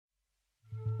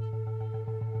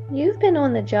You've been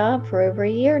on the job for over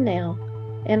a year now,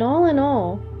 and all in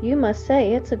all, you must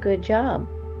say it's a good job.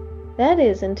 That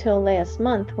is until last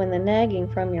month when the nagging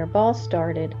from your boss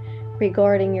started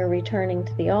regarding your returning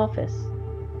to the office.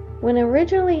 When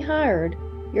originally hired,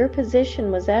 your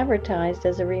position was advertised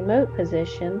as a remote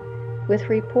position with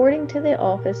reporting to the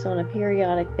office on a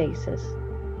periodic basis.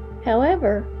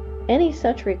 However, any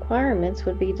such requirements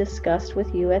would be discussed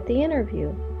with you at the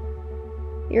interview.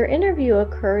 Your interview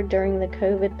occurred during the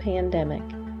COVID pandemic,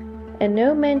 and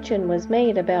no mention was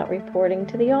made about reporting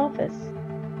to the office.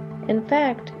 In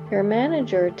fact, your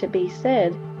manager-to-be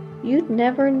said you'd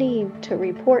never need to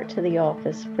report to the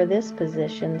office for this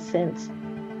position since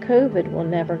COVID will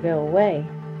never go away,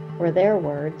 were their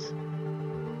words.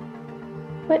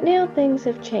 But now things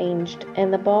have changed,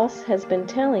 and the boss has been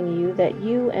telling you that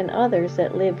you and others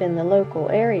that live in the local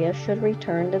area should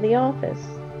return to the office.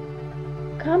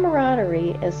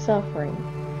 Camaraderie is suffering.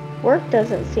 Work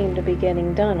doesn't seem to be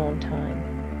getting done on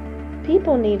time.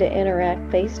 People need to interact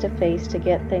face-to-face to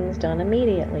get things done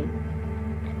immediately.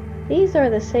 These are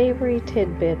the savory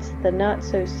tidbits, the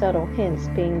not-so-subtle hints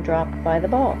being dropped by the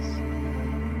boss.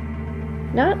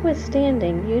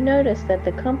 Notwithstanding, you notice that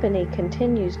the company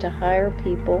continues to hire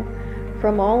people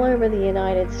from all over the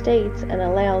United States and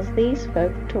allows these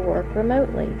folk to work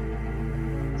remotely.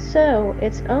 So,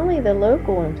 it's only the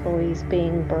local employees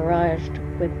being barraged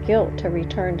with guilt to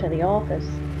return to the office.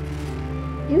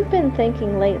 You've been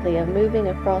thinking lately of moving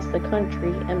across the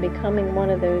country and becoming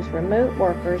one of those remote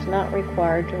workers not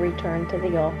required to return to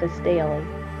the office daily.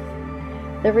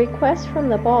 The requests from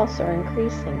the boss are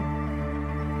increasing,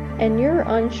 and you're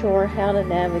unsure how to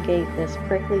navigate this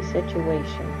prickly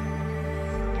situation.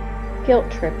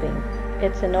 Guilt tripping.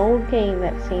 It's an old game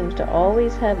that seems to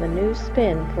always have a new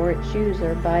spin for its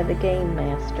user by the game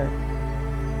master.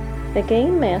 The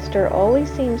game master always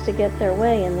seems to get their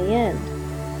way in the end.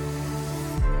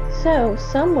 So,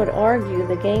 some would argue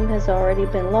the game has already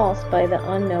been lost by the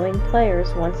unknowing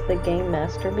players once the game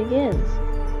master begins.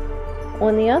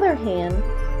 On the other hand,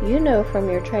 you know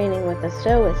from your training with the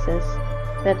Stoicess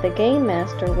that the game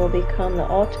master will become the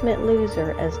ultimate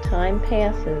loser as time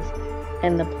passes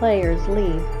and the players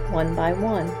leave one by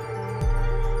one.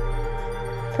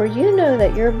 For you know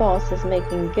that your boss is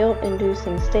making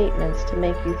guilt-inducing statements to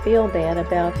make you feel bad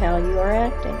about how you are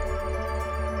acting.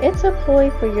 It's a ploy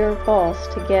for your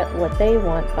boss to get what they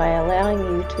want by allowing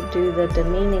you to do the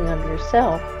demeaning of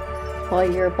yourself,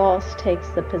 while your boss takes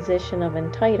the position of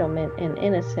entitlement and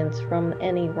innocence from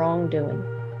any wrongdoing.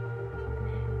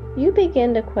 You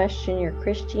begin to question your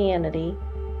Christianity,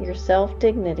 your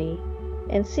self-dignity,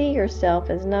 and see yourself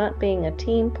as not being a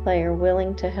team player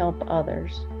willing to help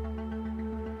others.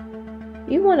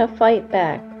 You want to fight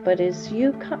back, but as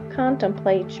you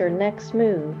contemplate your next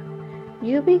move,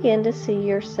 you begin to see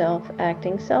yourself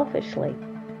acting selfishly.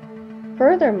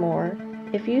 Furthermore,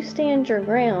 if you stand your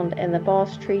ground and the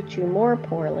boss treats you more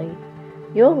poorly,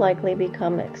 you'll likely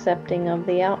become accepting of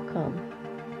the outcome,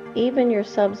 even your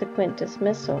subsequent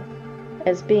dismissal,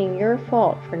 as being your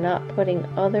fault for not putting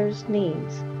others'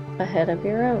 needs ahead of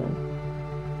your own.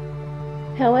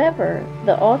 However,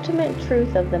 the ultimate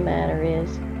truth of the matter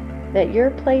is that your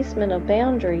placement of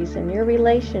boundaries in your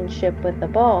relationship with the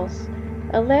boss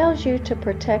allows you to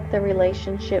protect the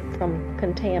relationship from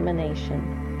contamination.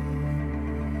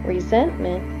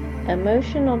 Resentment,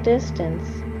 emotional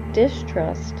distance,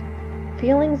 distrust,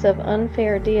 feelings of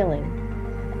unfair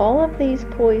dealing, all of these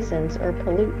poisons or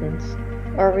pollutants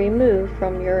are removed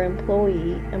from your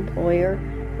employee-employer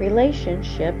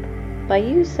relationship by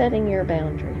you setting your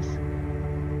boundaries.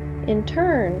 In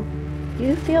turn,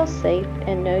 you feel safe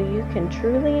and know you can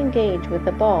truly engage with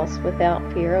the boss without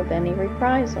fear of any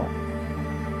reprisal.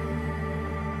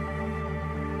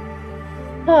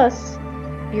 Thus,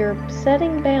 you're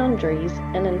setting boundaries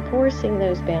and enforcing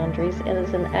those boundaries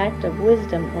is an act of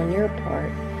wisdom on your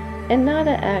part and not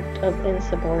an act of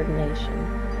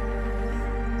insubordination.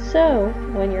 So,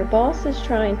 when your boss is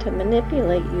trying to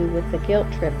manipulate you with the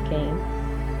guilt trip game,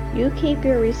 you keep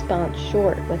your response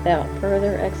short without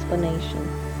further explanation.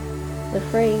 The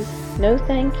phrase, "no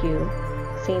thank you,"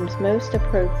 seems most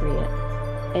appropriate,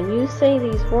 and you say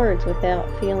these words without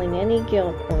feeling any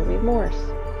guilt or remorse.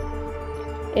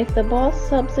 If the boss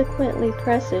subsequently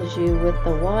presses you with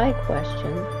the why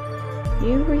question,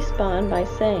 you respond by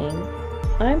saying,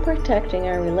 "I'm protecting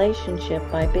our relationship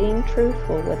by being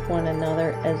truthful with one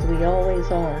another as we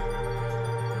always are."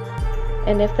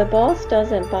 And if the boss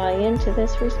doesn't buy into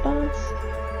this response,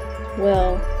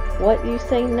 well, what you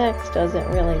say next doesn't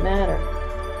really matter,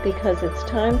 because it's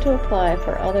time to apply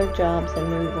for other jobs and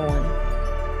move on.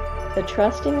 The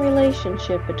trusting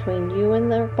relationship between you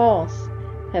and the boss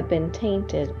have been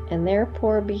tainted, and their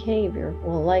poor behavior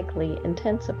will likely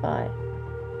intensify.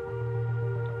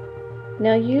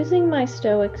 Now, using my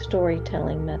Stoic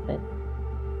storytelling method.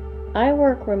 I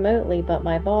work remotely, but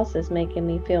my boss is making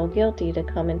me feel guilty to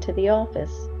come into the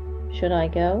office. Should I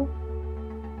go?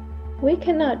 We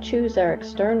cannot choose our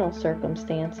external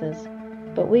circumstances,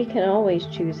 but we can always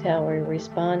choose how we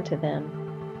respond to them.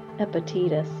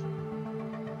 Epictetus.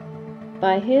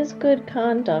 By his good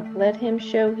conduct let him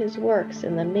show his works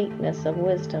in the meekness of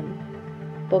wisdom.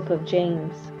 Book of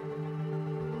James.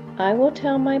 I will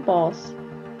tell my boss,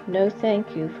 no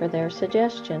thank you for their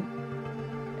suggestion.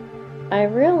 I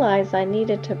realized I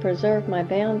needed to preserve my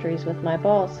boundaries with my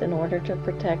boss in order to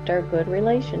protect our good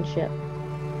relationship.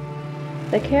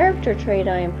 The character trait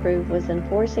I improved was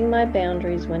enforcing my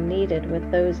boundaries when needed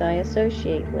with those I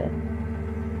associate with.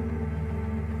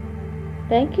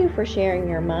 Thank you for sharing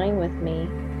your mind with me.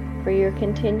 For your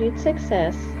continued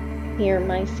success, hear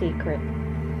my secret.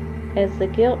 As the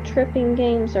guilt-tripping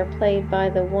games are played by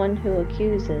the one who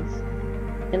accuses,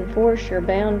 enforce your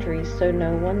boundaries so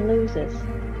no one loses.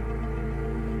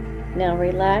 Now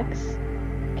relax,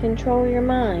 control your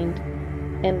mind,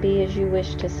 and be as you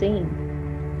wish to seem.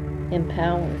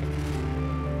 Empowered.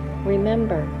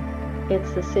 Remember,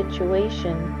 it's the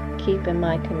situation keeping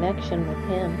my connection with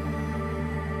him.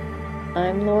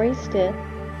 I'm Lori Stith,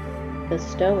 the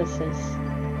Stoicess,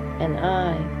 and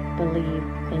I believe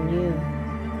in you.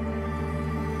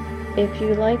 If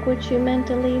you like what you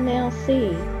mentally now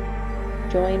see,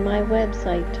 join my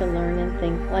website to learn and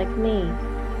think like me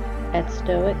at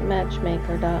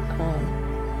stoicmatchmaker.com.